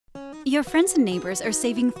Your friends and neighbors are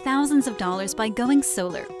saving thousands of dollars by going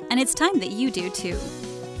solar, and it's time that you do too.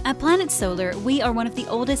 At Planet Solar, we are one of the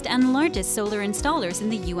oldest and largest solar installers in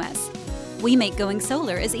the US. We make going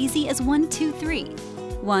solar as easy as 1, 2, 3.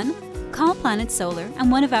 1. Call Planet Solar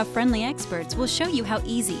and one of our friendly experts will show you how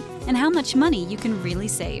easy and how much money you can really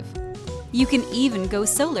save. You can even go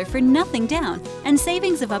solar for nothing down and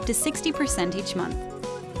savings of up to 60% each month.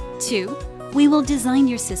 2. We will design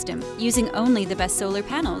your system using only the best solar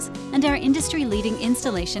panels and our industry-leading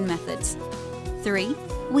installation methods. 3.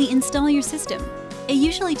 We install your system. It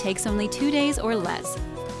usually takes only 2 days or less.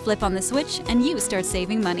 Flip on the switch and you start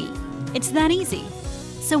saving money. It's that easy.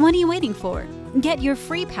 So what are you waiting for? Get your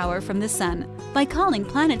free power from the sun by calling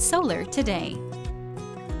Planet Solar today.